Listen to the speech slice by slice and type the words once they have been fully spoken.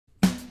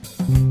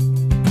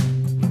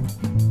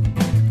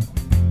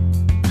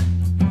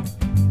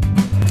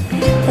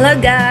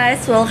Hello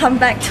guys, welcome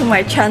back to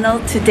my channel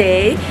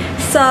today.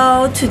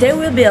 So today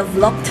will be a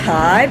vlog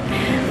type.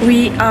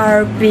 We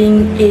are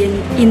being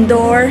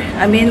indoor.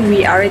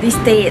 We already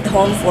stay at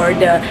home for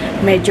the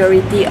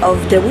majority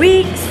of the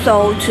week.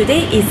 So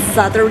today is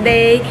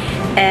Saturday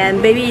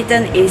and baby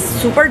Ethan is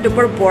super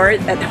duper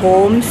bored at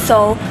home.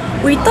 So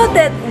we thought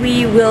that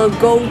we will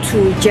go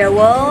to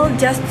Jewel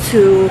just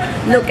to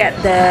look at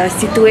the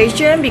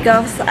situation,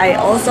 because I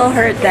also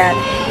heard that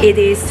it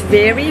is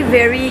very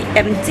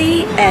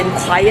empty and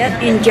quiet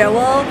in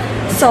Jewel.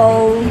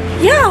 So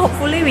yeah,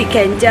 hopefully we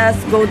can just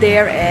go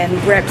there and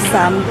grab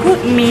some good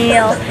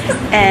meal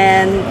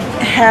and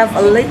have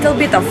a little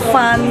bit of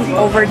fun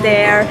over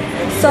there.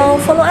 So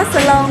follow us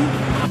along.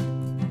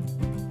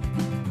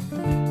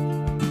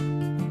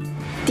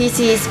 This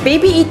is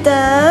baby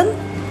Ethan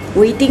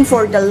waiting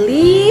for the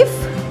lift.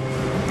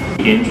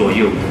 1点左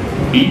右，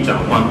已展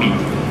关闭。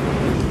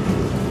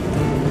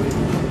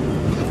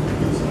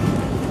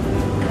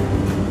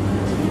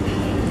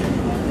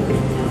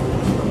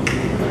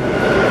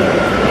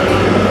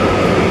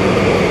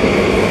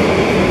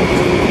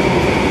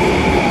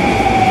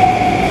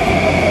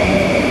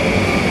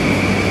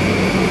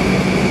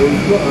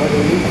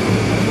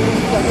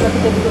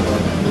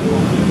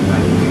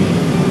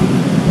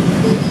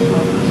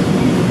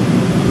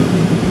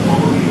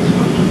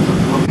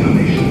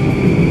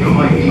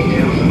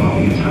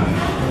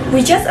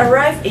 We just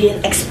arrived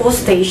in Expo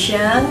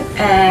Station,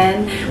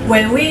 and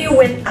when we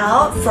went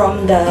out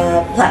from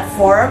the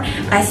platform,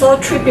 I saw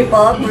 3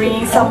 people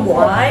bringing some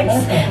wipes,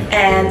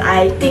 and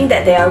I think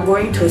that they are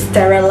going to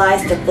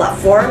sterilize the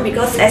platform,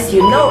 because as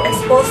you know,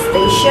 Expo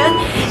Station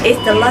is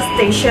the last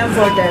station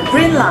for the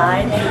Green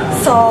Line.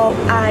 So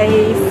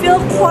I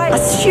feel quite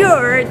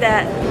assured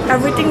that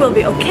everything will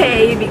be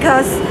okay,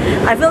 because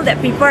I feel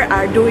that people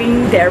are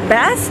doing their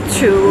best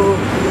to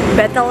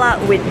battle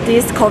out with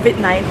this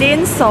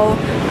COVID-19. So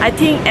I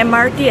think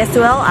MRT as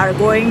well are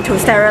going to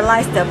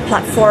sterilize the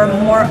platform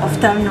more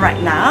often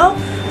right now.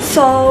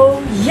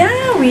 So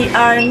yeah, we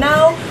are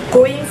now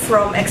going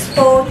from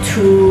Expo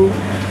to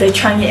the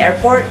Changi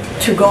Airport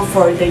to go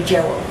for the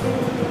Jewel.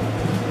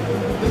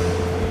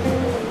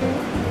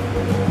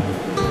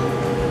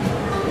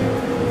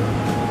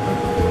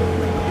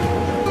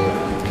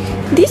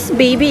 This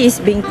baby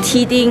is being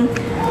teething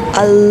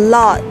a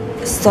lot,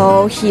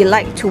 so he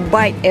like to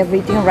bite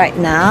everything right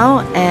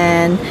now,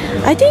 and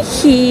I think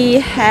he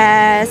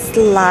has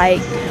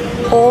like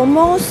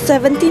almost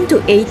 17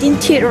 to 18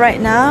 teeth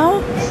right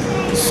now,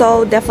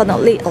 so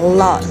definitely a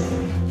lot.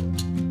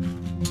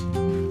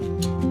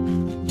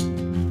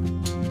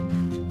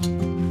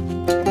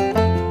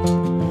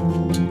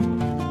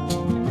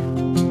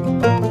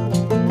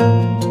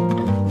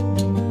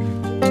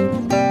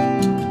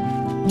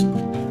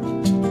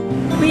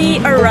 We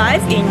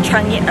arrived in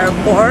Changi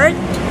Airport.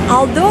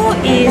 Although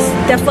it's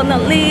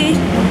definitely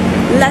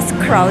less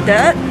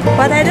crowded,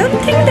 but I don't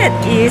think that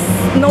is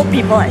no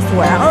people as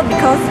well,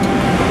 because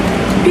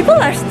people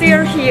are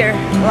still here.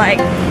 Like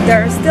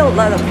there are still a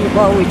lot of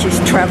people which is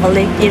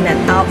traveling in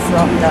and out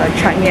from the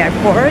Changi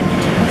Airport.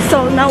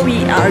 So now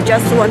we are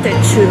just wanted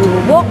to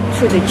walk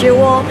to the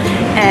Jewel,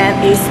 and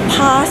it's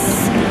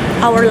past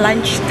our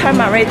lunch time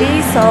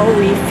already, so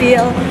we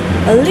feel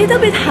a little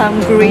bit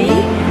hungry.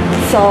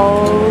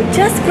 So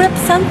just grab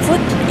some food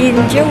in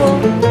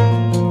Jewel.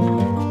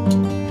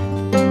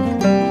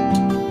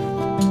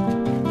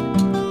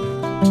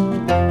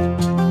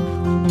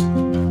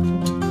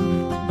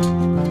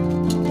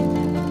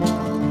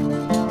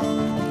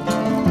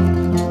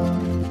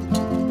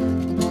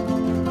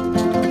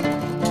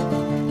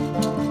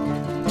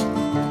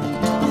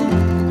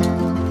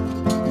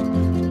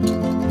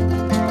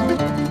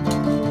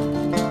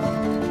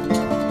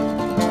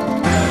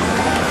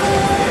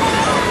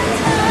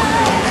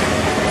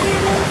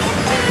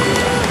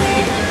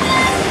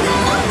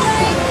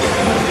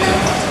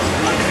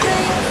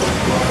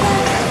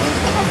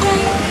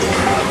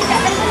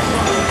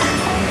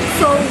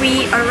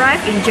 We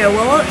arrived in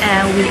Jewel,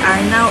 and we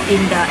are now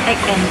in the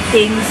Egg and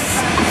Things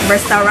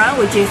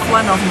restaurant, which is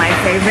one of my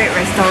favorite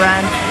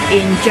restaurants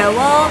in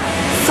Jewel.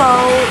 So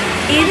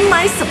in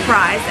my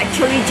surprise,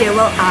 actually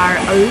Jewel are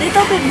a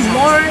little bit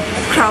more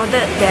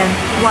crowded than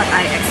what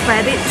I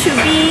expected to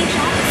be.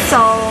 So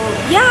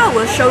yeah, I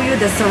will show you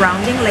the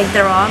surrounding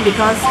later on,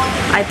 because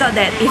I thought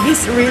that if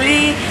it's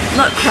really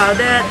not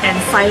crowded and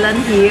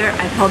silent here,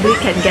 I probably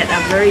can get a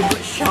very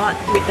good shot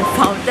with the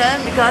fountain,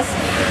 because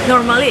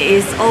normally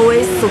it's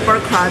always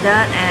super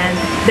crowded, and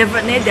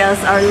definitely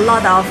there's a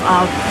lot of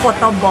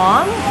photo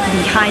bomb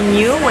behind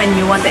you when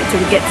you wanted to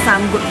get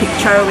some good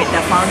picture with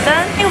the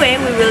fountain.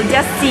 Anyway, we will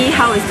just see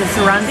how is the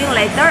surrounding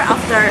later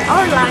after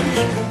our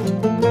lunch.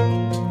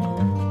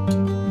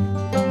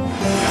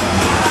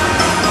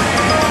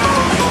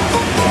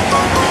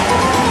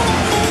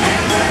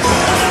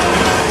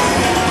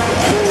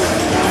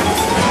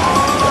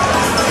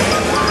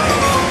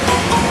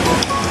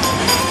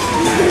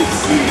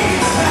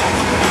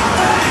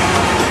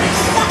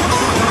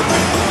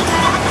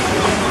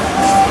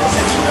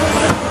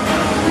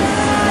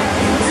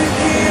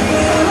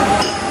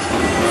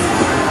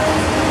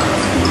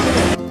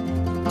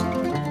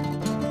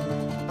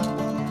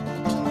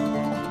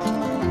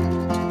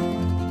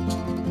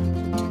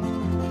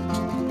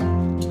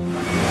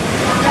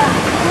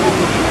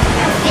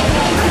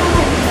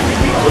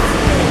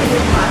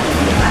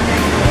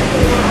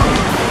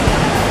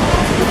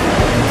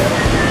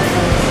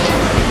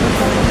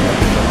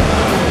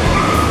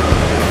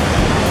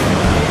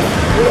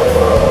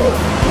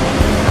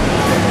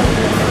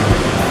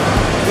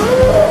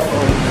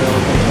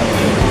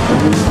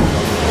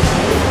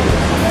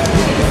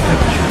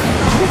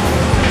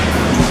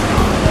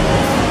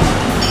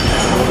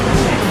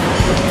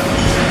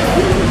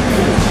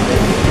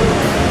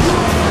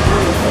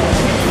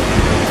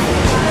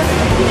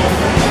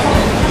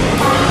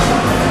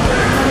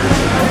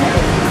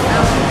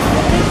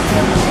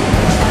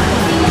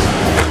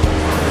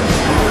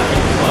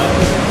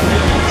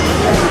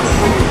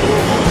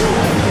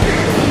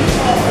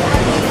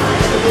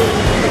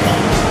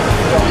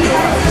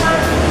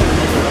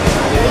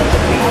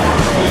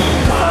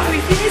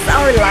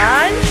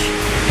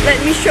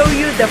 me show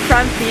you the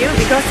front view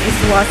because it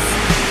was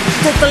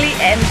totally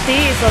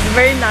empty. It was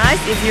very nice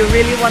if you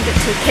really wanted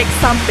to take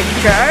some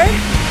picture.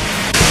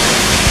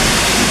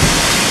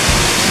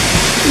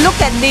 Look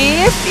at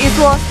this, it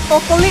was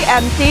totally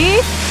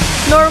empty.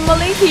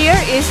 Normally here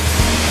is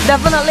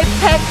definitely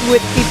packed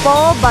with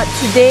people, but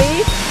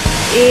today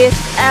is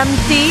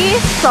empty,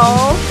 so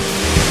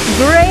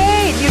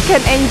great, you can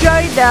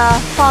enjoy the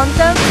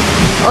fountain.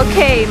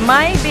 Okay,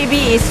 my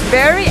baby is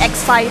very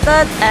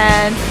excited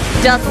and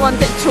just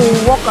wanted to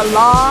walk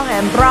along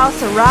and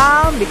browse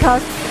around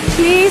because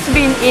he's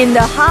been in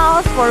the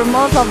house for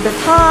most of the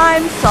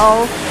time,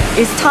 so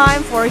it's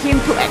time for him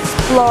to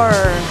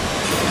explore.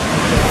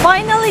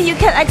 Finally, you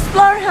can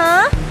explore,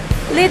 huh?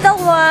 Little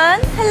one.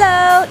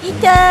 Hello,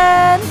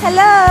 Ethan.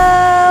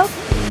 Hello.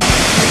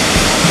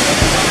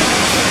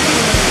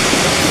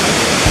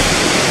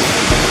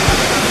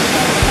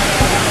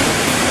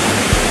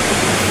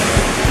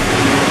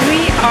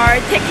 We are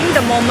taking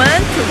the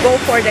moment to go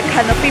for the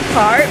canopy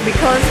part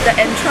because the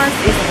entrance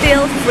is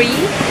still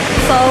free.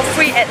 So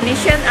free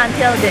admission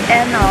until the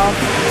end of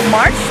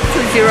March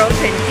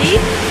 2020.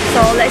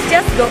 So let's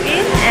just go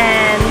in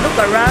and look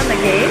around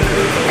again.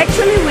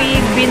 Actually,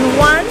 we've been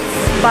once,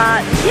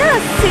 but yeah,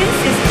 since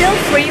it's still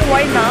free,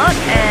 why not?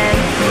 And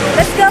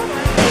let's go.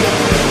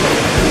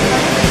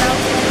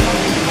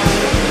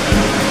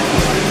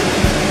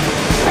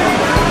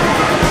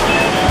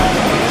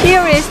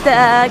 Here is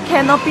the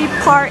Canopy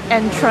Park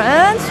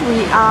entrance.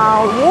 We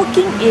are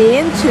walking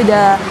into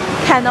the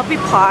Canopy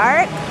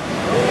Park.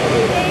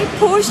 Okay,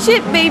 push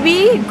it,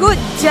 baby. Good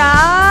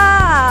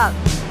job.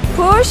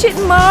 Push it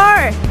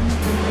more.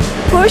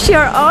 Push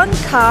your own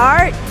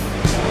cart.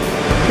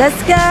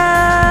 Let's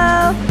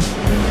go.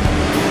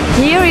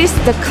 Here is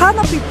the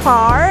Canopy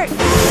Park.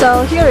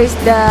 So here is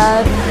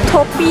the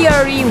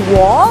topiary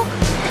walk.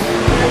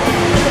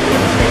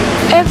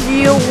 If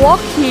you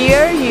walk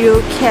here,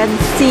 you can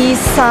see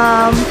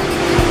some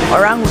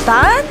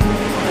orangutan.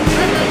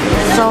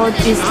 So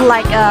it's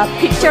like a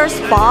picture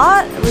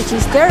spot, which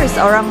is there is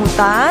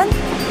orangutan.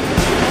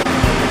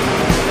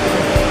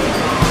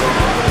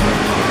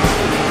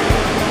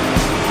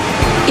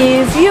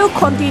 If you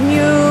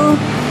continue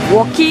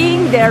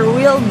walking, there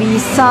will be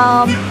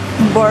some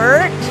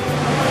bird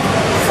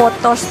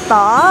photo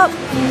stop.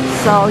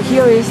 So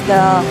here is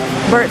the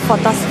bird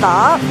photo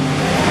stop.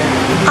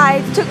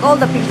 I took all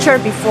the picture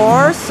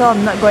before, so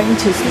I'm not going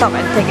to stop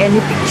and take any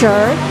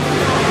picture.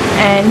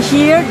 And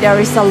here there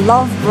is a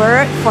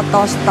lovebird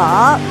photo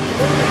stop.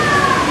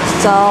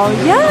 So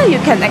yeah, you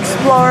can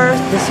explore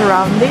the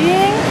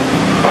surrounding.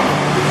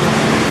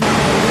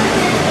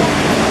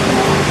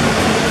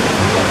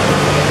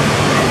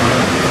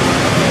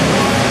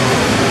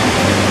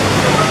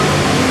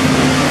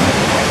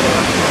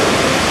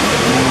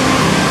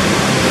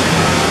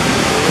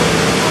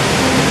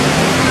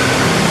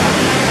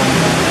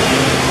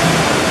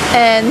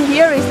 And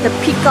here is the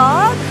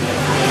peacock.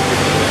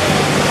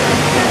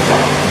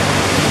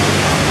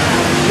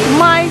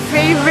 My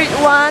favorite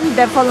one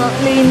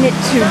definitely need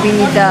to be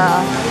the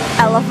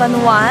elephant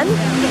one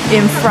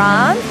in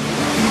front.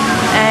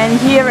 And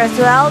here as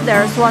well,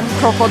 there's one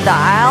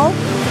crocodile.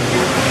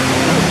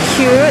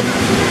 Cute.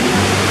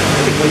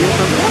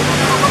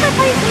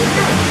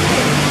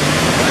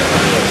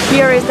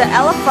 Here is the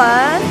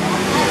elephant.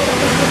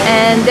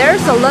 And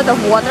there's a lot of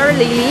water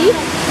lily.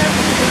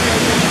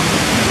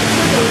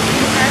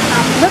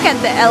 Look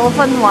at the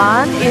elephant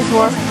one, it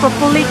was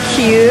totally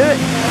cute.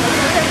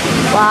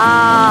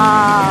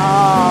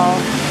 Wow,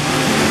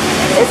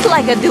 it's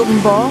like a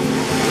Dumbo.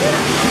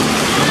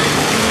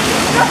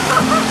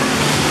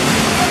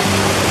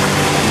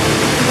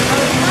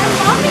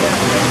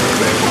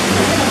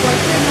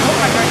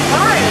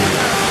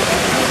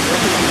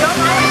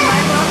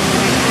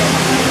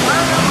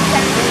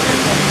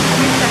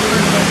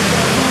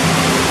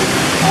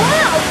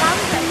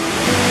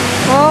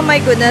 Oh my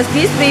goodness,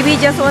 this baby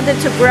just wanted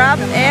to grab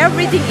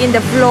everything in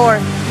the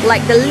floor,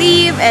 like the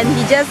leaf, and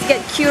he just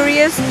get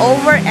curious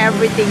over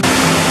everything.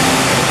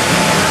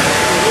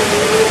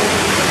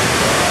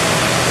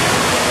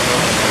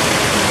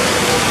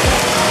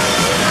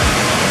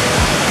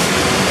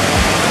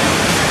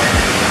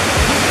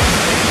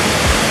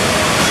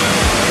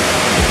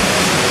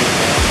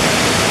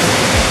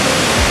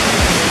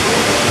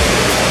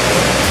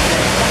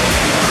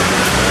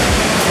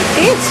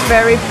 It's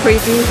very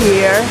pretty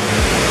here.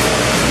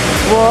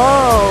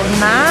 Whoa,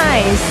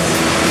 nice.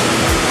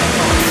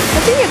 I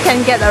think you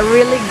can get a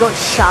really good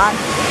shot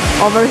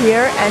over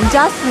here and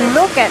just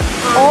look at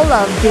all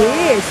of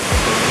this.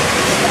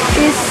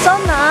 It's so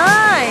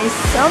nice.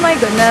 Oh my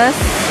goodness.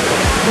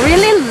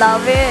 Really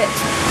love it.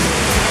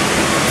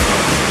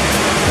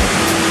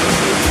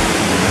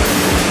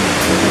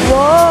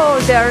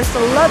 Whoa, there's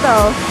a lot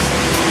of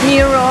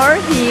mirror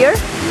here.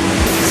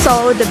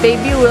 So the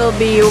baby will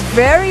be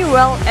very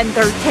well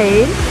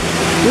entertained.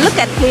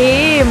 Look at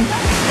him.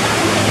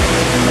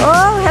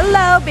 Oh,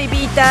 hello,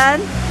 baby Ethan.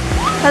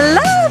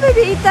 Hello,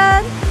 baby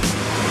Ethan.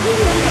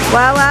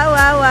 Wow, wow,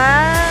 wow,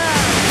 wow.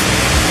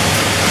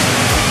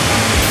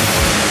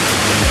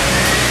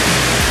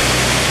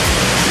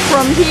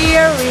 From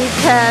here we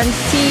can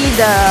see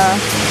the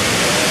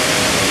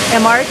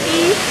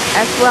MRT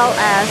as well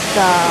as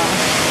the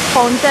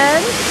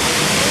fountain.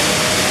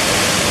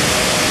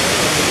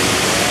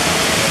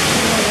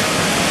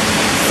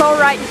 So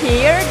right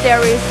here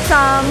there is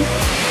some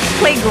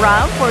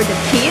playground for the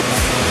kids.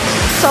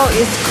 So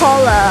it's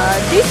called a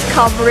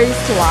Discovery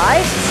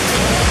Slide.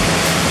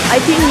 I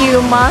think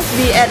you must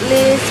be at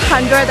least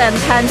 110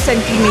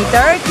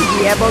 centimeters to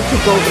be able to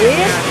go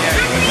in.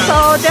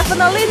 So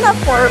definitely not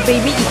for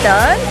baby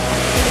Ethan.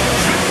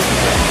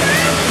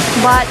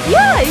 But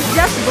yeah, it's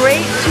just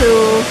great to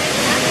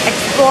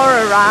explore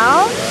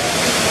around.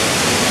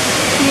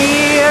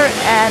 Here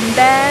and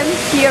then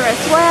here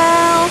as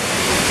well.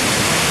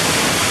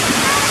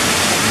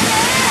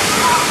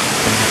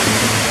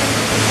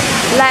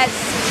 Let's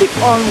keep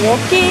on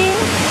walking.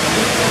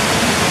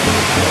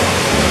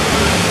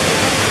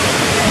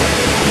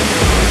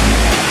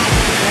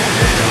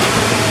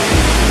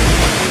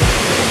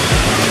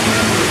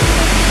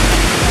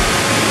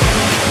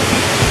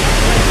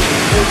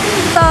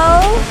 So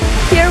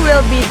here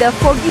will be the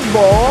foggy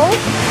bowl.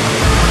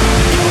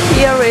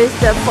 Here is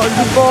the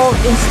foggy bowl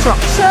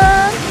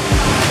instruction.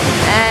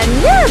 And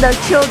yeah, the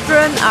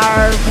children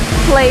are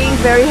playing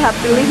very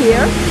happily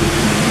here.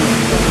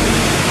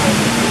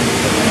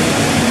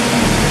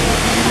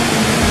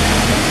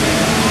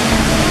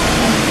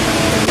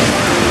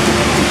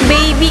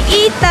 Baby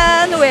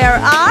Ethan, where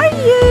are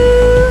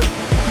you?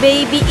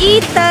 Baby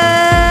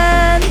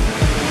Ethan.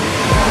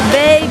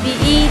 Baby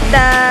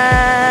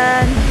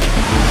Ethan.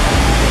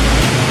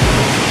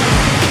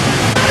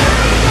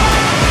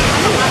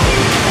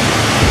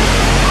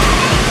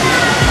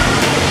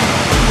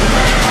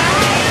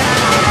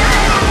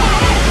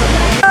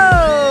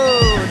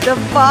 Oh, the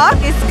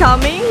fog is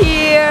coming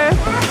here.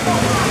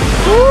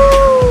 Woo.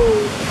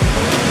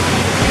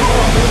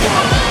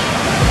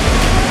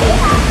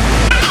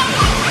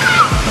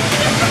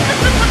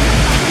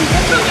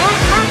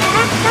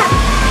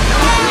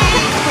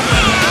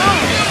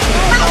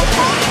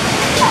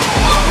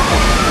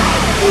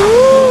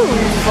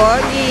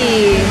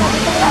 Foggy.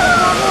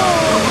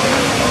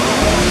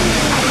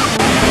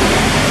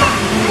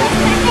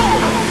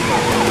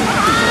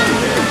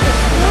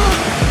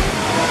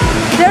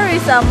 There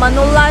is a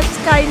Manulife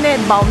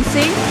Skynet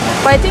bouncing,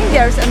 but I think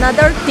there's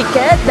another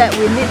ticket that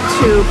we need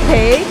to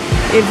pay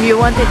if you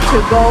wanted to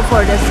go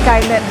for the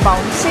Skynet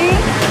bouncing.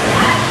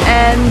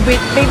 And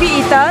with baby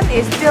Ethan,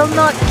 it's still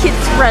not kids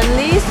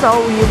friendly, so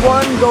we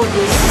won't go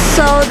this.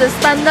 So the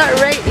standard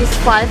rate is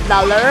 $5,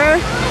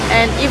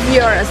 and if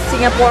you're a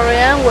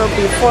Singaporean, will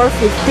be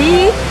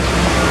 $4.50.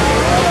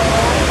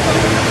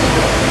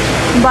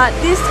 But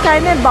this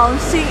kind of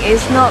bouncing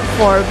is not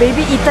for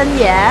baby Ethan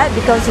yet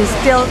because he's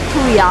still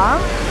too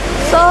young.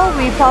 So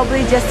we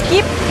probably just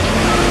skip.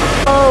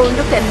 Oh,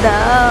 look at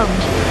them.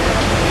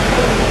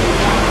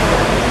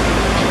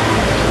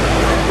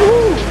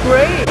 Ooh,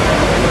 great.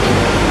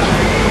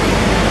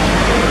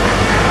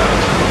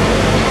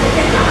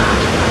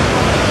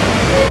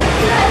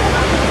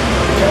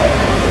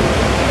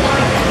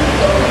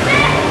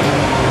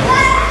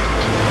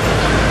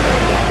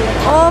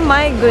 Oh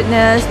my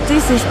goodness,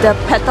 this is the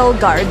petal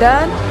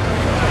garden,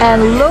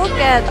 and look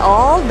at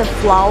all the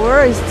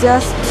flowers, it's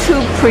just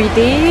too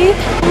pretty.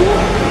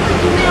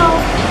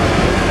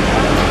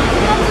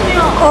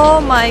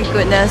 Oh my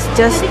goodness,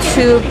 just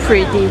too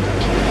pretty.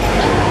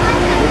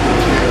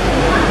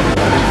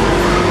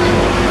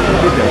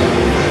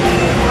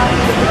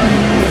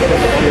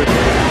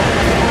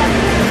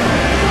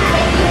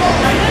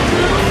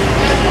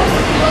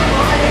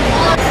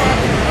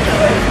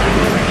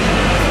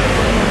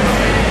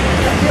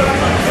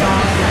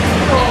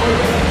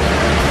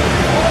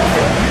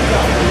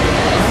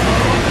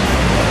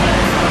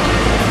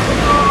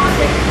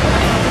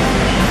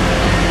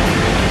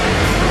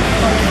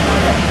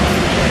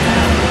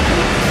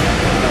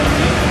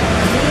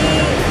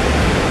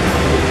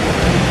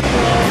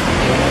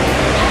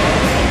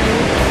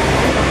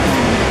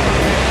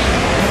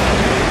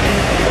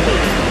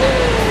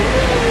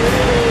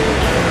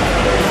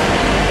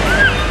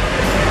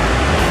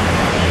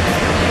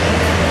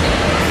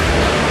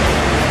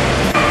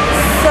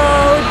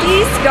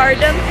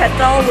 Garden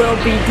petal will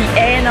be the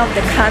end of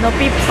the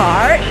canopy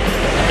part.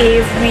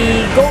 If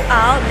we go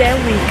out, then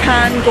we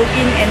can't go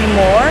in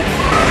anymore.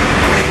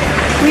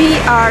 We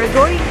are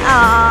going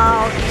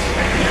out.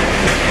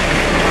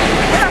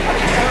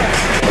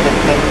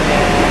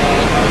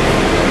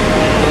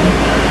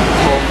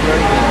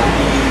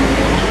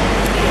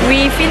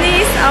 We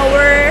finished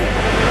our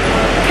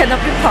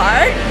canopy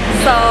part.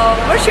 So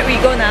where should we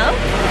go now?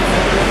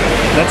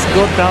 Let's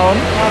go down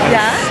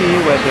and see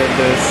whether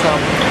there's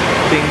some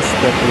things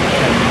that we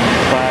can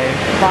buy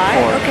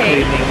for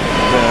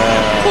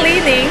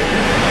cleaning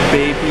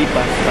baby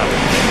bathtub.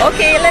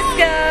 Okay, let's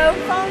go.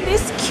 Found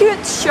this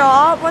cute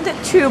shop. Wanted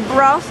to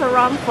browse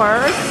around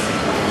first.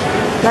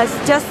 Let's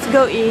just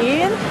go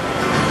in.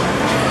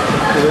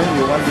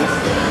 You want this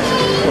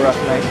for at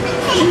night?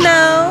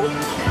 No,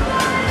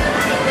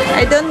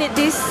 I don't need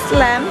this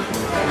lamp.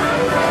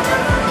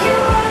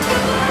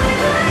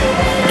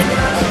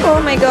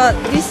 my god,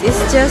 this is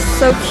just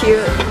so cute.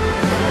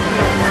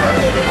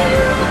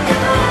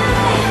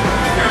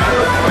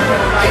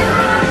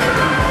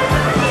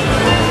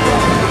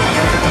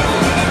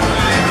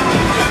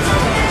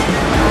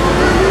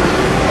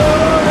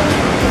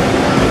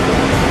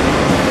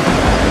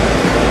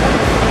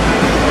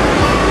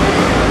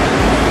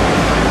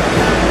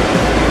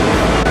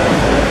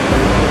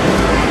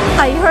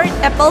 I heard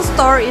Apple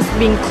Store is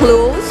being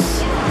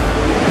closed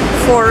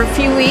for a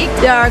few weeks.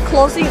 They are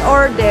closing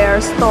all their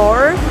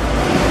store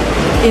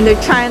in the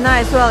China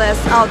as well as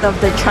out of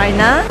the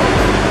China.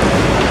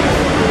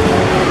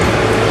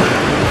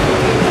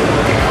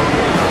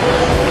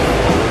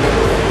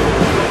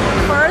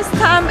 First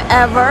time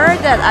ever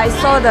that I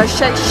saw the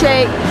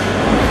shake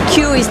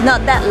queue is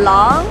not that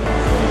long.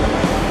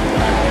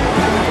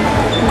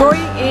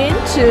 Going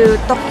into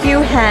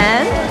Tokyo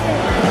Hand.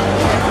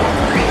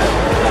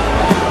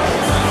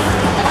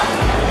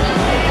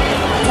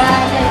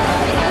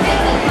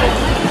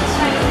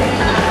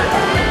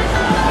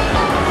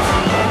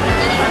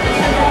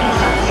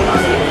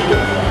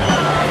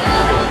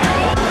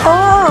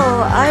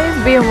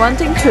 I've been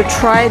wanting to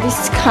try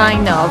this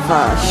kind of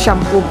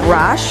shampoo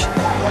brush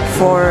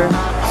for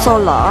so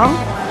long.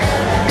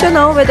 Don't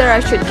know whether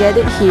I should get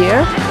it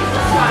here.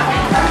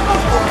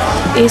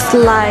 It's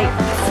like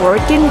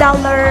 $14,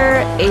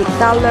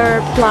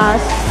 $8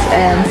 plus,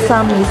 and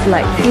some is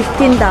like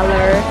 $15.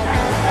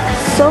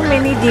 So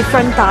many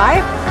different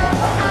types.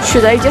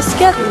 Should I just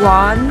get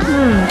one?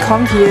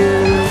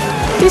 Confused.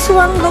 This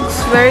one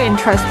looks very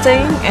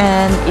interesting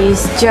and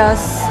is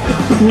just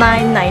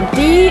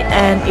 $9.90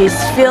 and it's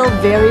feel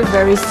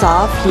very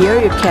soft. Here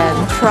you can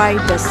try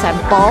the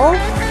sample.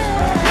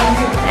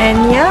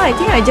 And yeah, I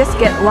think I just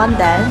get one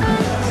then.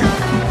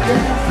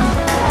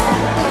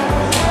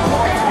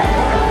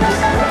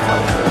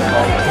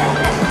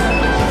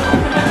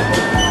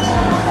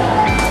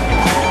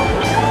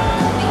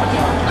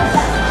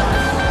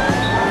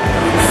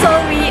 So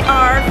we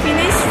are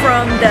finished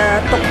from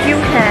the Tokyo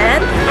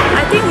Hand.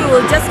 I think we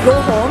will just go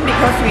home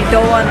because we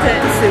don't want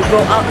it to go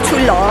out too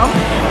long,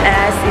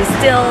 as it's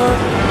still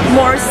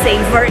more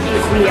safer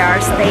if we are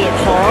stay at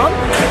home.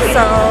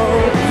 So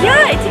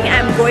yeah, I think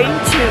I'm going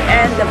to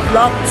end the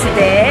vlog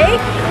today.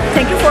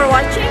 Thank you for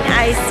watching.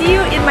 I see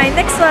you in my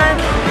next one.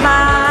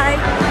 Bye.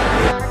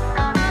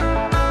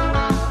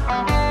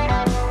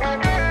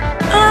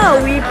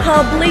 We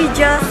probably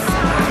just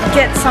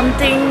get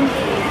something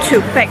to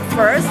pack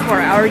first for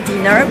our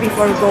dinner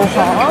before we go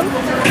home.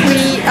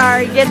 We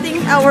are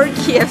getting our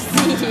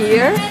KFC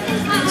here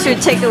to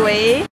take away.